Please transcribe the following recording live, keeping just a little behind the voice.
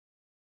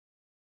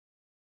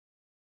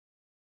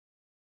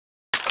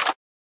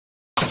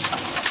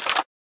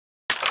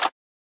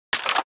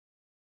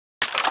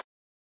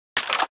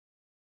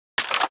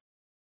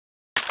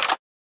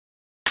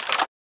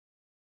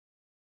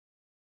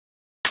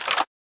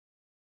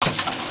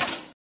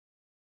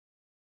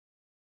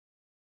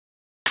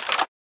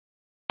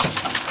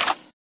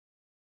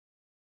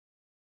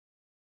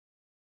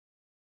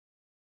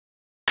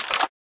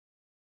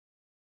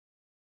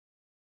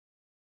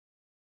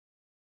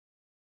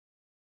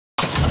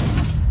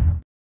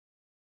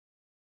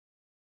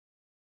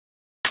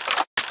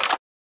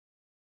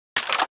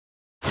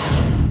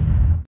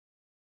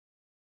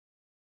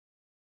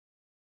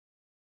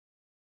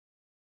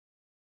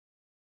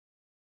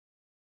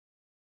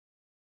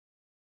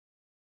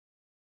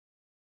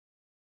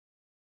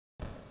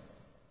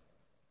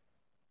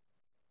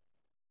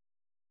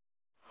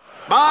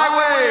by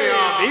way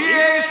of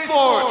EA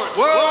Sports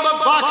World of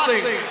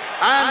Boxing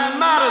and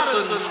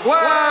Madison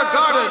Square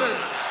Garden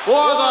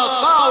for the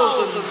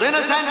thousands in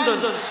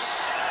attendance.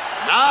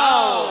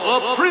 Now,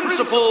 the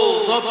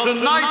principles of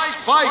tonight's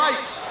fight.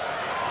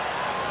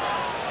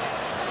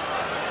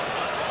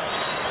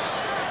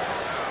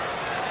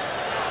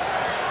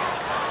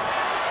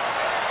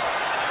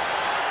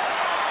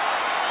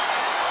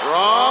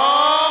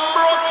 From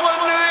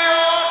Brooklyn, New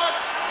York,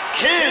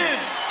 Kid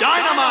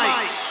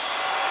Dynamite.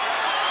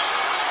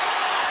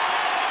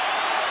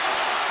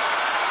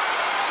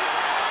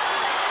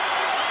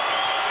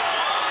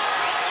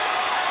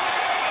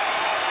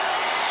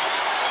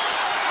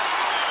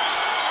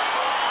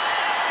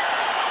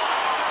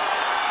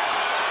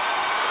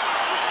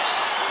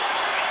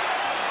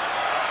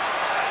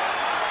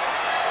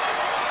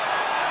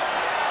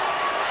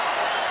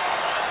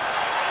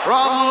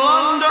 From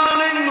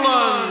London,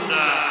 England,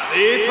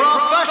 the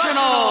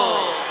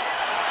Professional.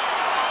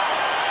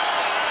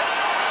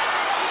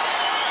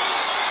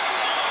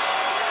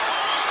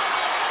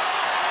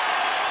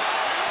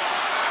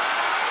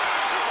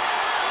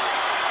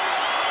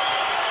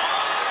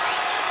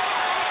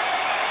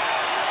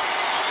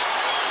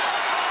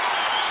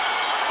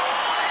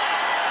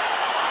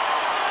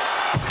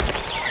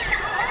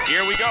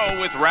 Here we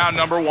go with round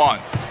number one.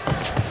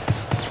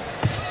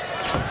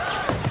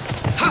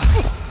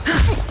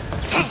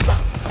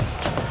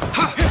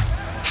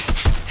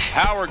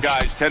 Power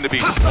guys tend to be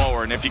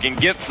slower, and if you can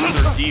get through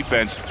their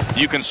defense,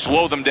 you can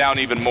slow them down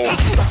even more.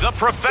 The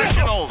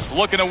Professionals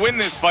looking to win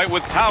this fight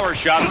with power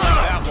shots like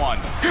that one.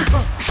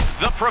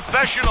 The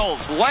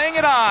Professionals laying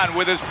it on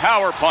with his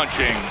power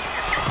punching.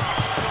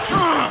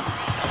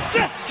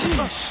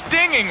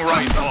 Stinging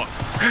right hook.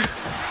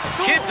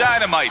 Kid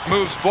Dynamite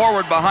moves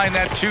forward behind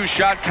that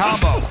two-shot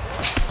combo.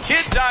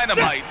 Kid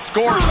Dynamite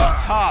scores up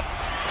top.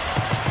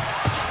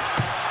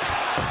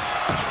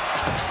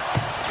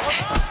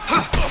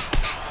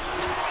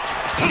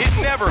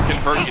 It never can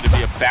hurt you to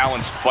be a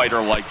balanced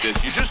fighter like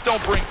this. You just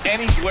don't bring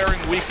any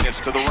glaring weakness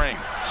to the ring.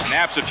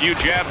 Snaps a few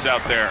jabs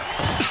out there.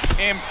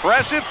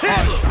 Impressive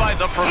punch by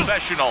the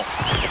Professional.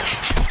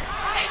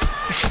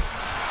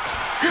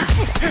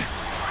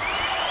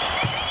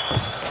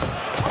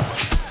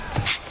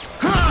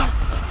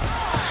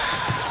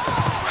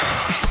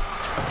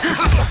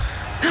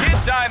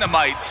 Kid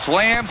Dynamite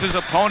slams his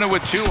opponent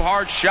with two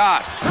hard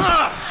shots.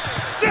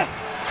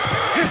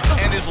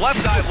 And his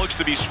left eye looks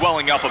to be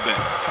swelling up a bit.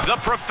 The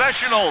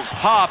Professionals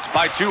popped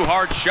by two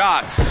hard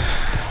shots.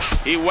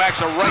 He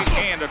whacks a right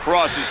hand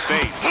across his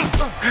face.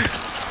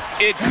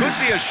 It could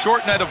be a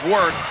short night of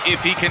work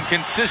if he can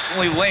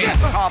consistently land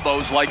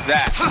combos like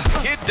that.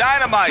 Kid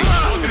Dynamite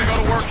looking to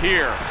go to work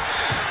here.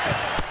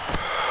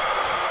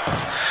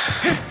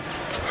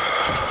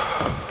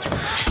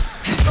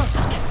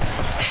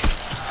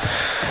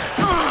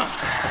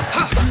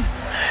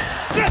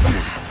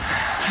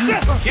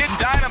 Kid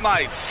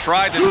Dynamite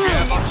tried to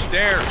jab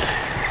upstairs.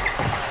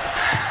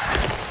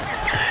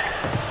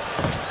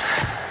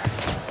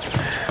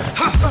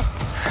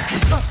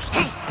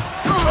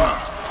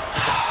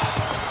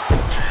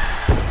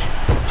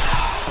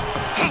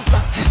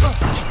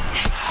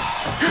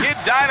 Kid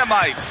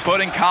Dynamite's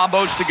putting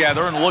combos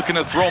together and looking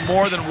to throw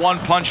more than one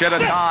punch at a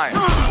time.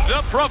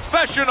 The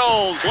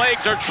Professionals'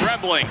 legs are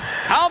trembling.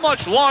 How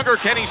much longer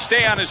can he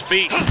stay on his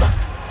feet?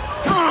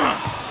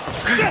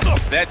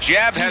 That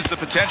jab has the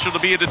potential to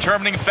be a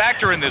determining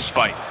factor in this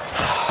fight.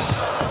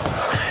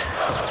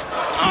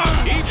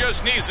 He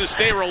just needs to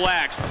stay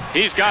relaxed.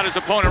 He's got his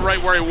opponent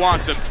right where he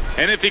wants him.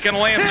 And if he can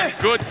land some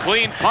good,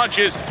 clean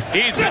punches,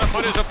 he's going to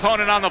put his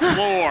opponent on the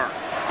floor.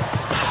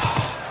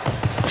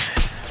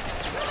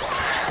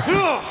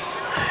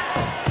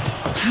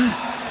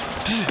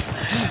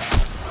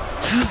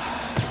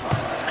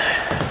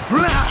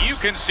 You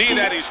can see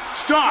that he's...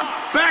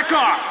 Stop! Back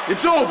off!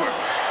 It's over!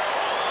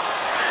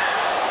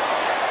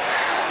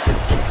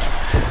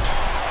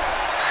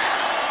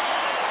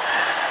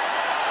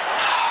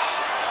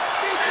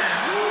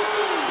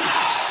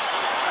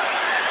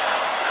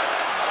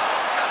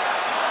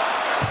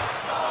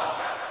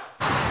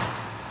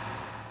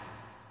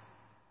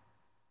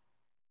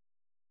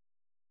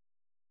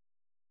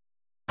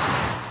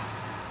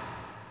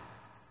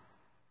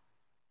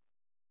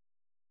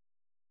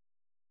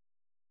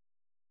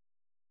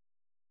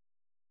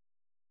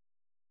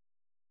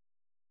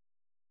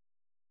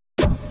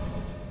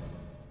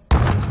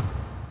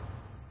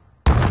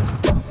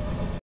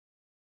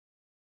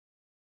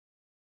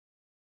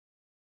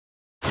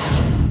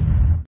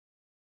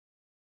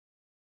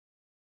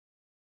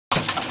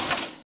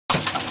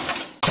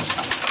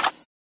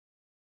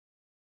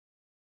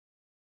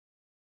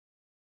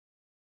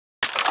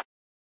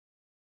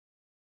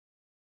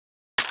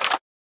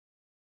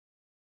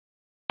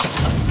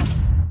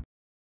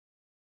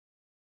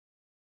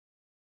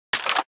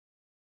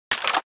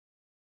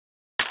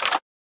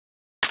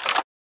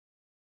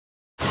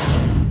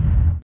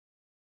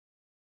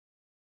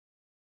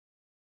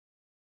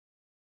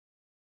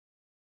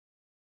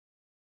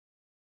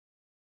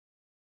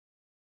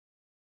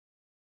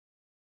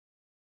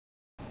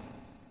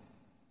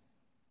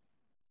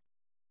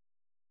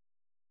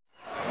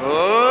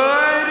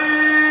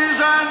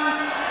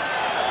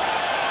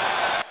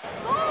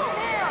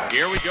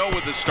 Here we go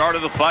with the start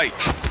of the fight.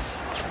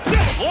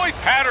 Floyd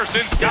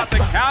Patterson's got the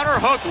counter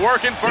hook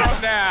working for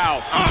him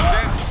now.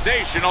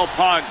 Sensational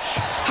punch.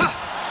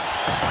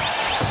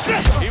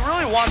 He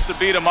really wants to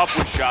beat him up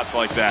with shots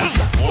like that.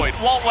 Floyd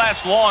won't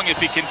last long if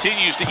he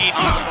continues to eat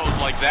combos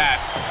like that.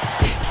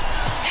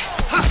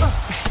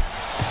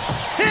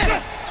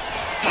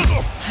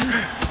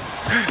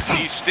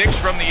 He sticks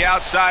from the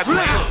outside,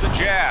 lands the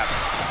jab.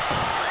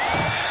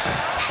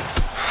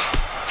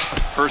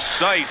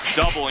 Precise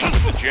doubling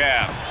with the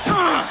jab.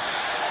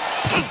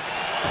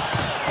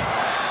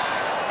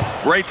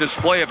 Great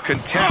display of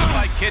contempt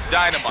by Kid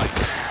Dynamite.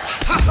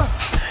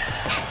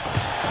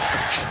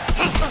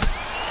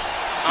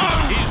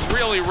 He's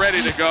really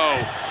ready to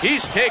go.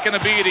 He's taking a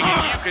beating,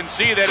 and you can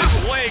see that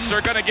his legs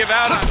are going to give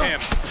out on him.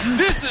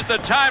 This is the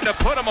time to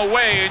put him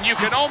away, and you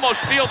can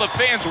almost feel the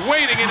fans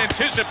waiting in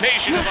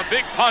anticipation of a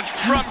big punch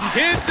from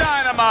Kid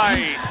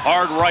Dynamite.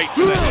 Hard right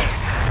to the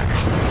head.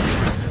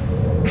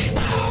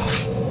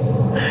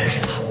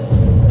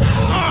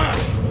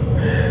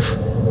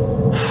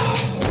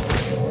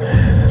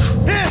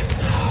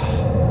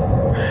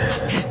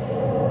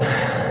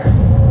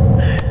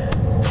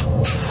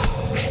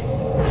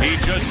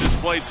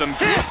 Displayed some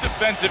good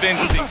defensive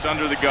instincts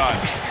under the gun.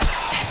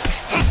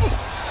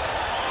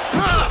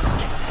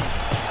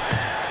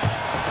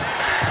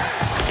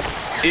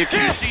 If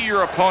you see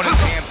your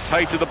opponent's hands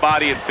tight to the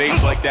body and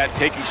face like that,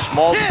 taking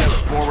small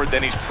steps forward,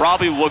 then he's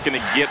probably looking to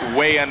get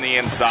way on the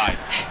inside.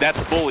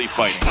 That's bully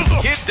fighting.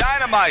 Kid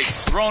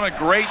Dynamite's thrown a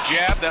great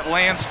jab that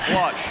lands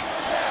flush.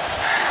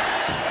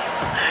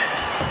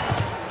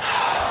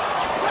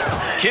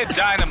 Kid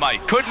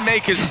Dynamite couldn't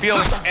make his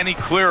feelings any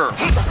clearer.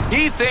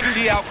 He thinks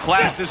he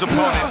outclassed his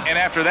opponent, and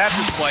after that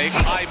display,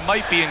 I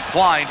might be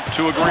inclined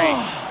to agree.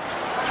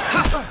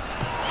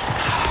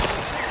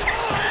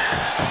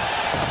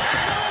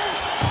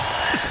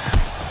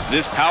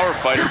 This power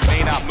fighter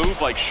may not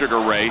move like Sugar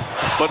Ray,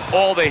 but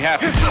all they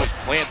have to do is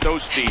plant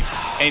those feet,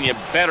 and you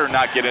better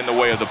not get in the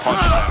way of the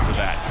punches after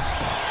that.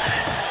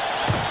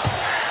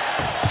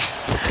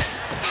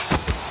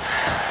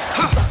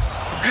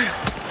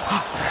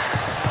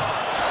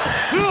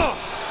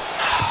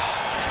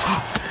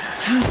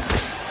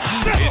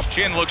 His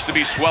chin looks to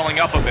be swelling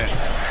up a bit.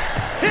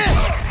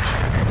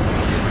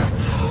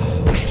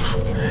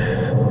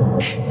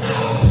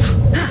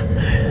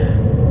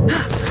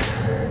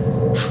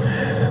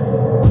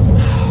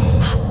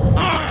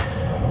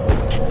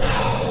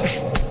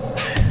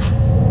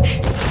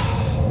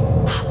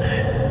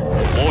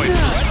 Floyd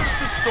weathers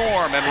the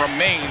storm and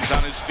remains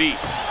on his feet.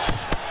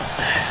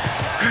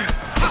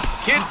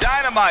 Kid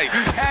Dynamite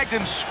tagged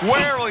him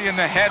squarely in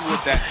the head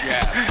with that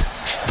jab.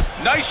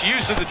 Nice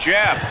use of the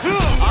jab.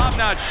 I'm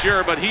not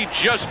sure, but he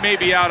just may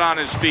be out on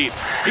his feet.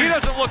 He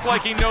doesn't look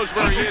like he knows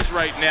where he is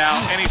right now,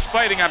 and he's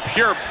fighting on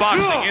pure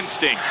boxing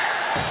instinct.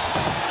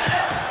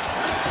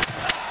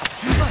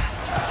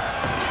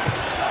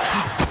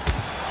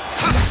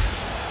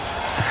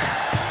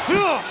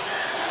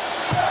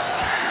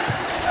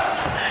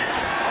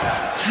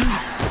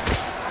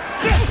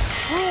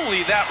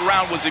 That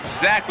round was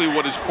exactly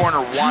what his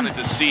corner wanted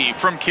to see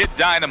from Kid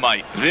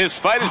Dynamite. This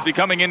fight is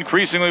becoming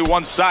increasingly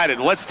one-sided.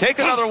 Let's take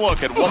another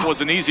look at what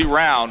was an easy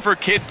round for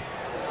Kid.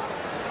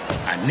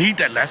 I need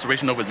that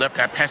laceration over his left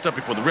eye patched up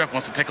before the ref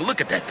wants to take a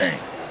look at that thing.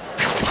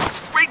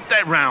 Scrape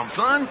that round,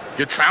 son.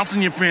 You're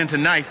trouncing your friend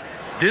tonight.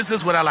 This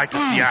is what I like to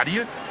see out of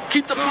you.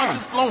 Keep the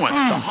punches flowing,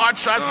 the hard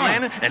shots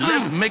landing, and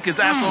let's make his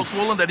ass so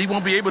swollen that he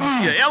won't be able to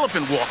see an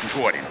elephant walking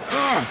toward him.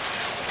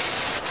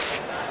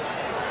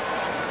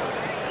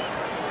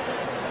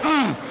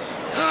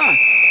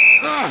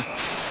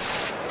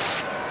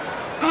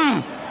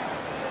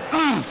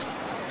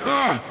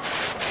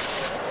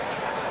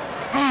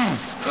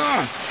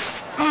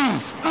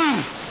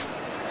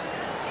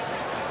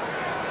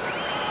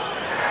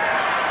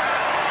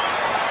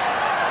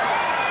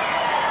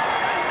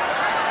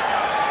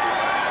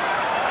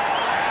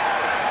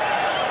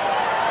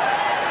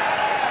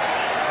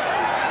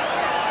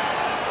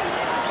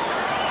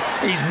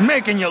 He's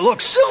making you look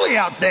silly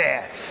out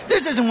there.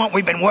 This isn't what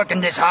we've been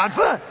working this hard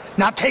for.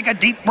 Now take a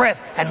deep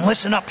breath and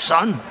listen up,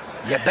 son.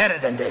 You're better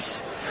than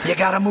this. You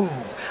gotta move.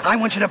 I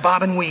want you to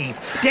bob and weave,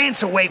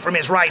 dance away from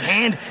his right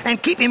hand,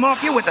 and keep him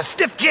off you with a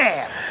stiff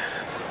jab.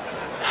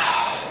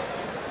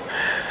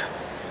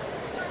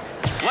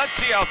 Let's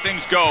see how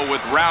things go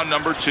with round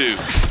number 2.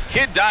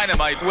 Kid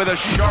Dynamite with a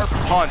sharp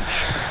punch.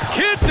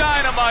 Kid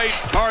Dynamite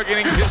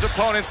targeting his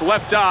opponent's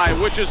left eye,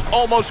 which is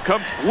almost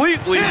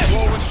completely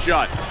swollen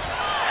shut.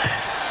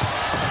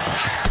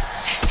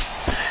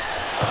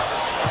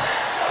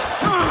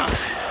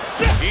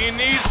 He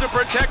needs to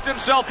protect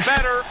himself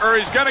better, or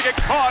he's going to get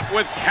caught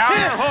with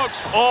counter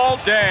hooks all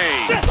day.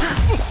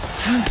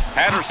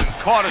 Patterson's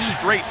caught a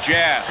straight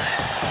jab.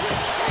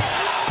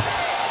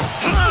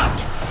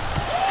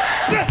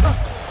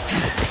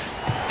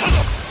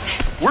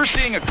 We're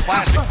seeing a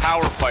classic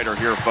power fighter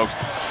here, folks.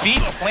 Feet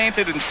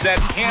planted and set,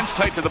 hands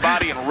tight to the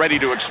body and ready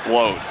to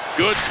explode.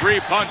 Good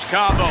 3-punch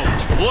combo.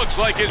 Looks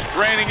like his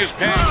training is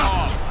paying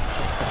off.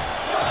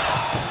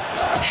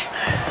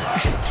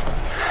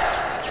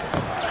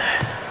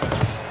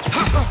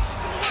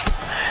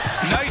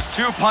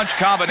 two-punch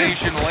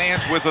combination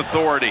lands with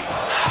authority.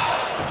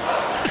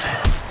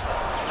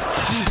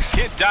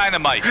 Kid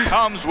Dynamite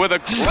comes with a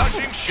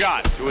crushing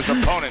shot to his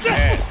opponent's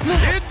head.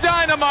 Kid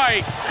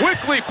Dynamite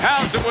quickly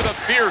pounds him with a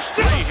fierce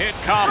three-hit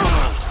combo.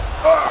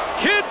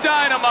 Kid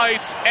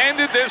Dynamite's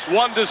ended this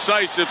one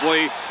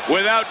decisively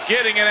without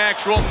getting an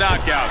actual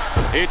knockout.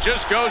 It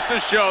just goes to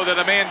show that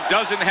a man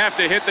doesn't have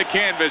to hit the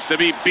canvas to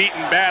be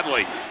beaten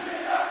badly.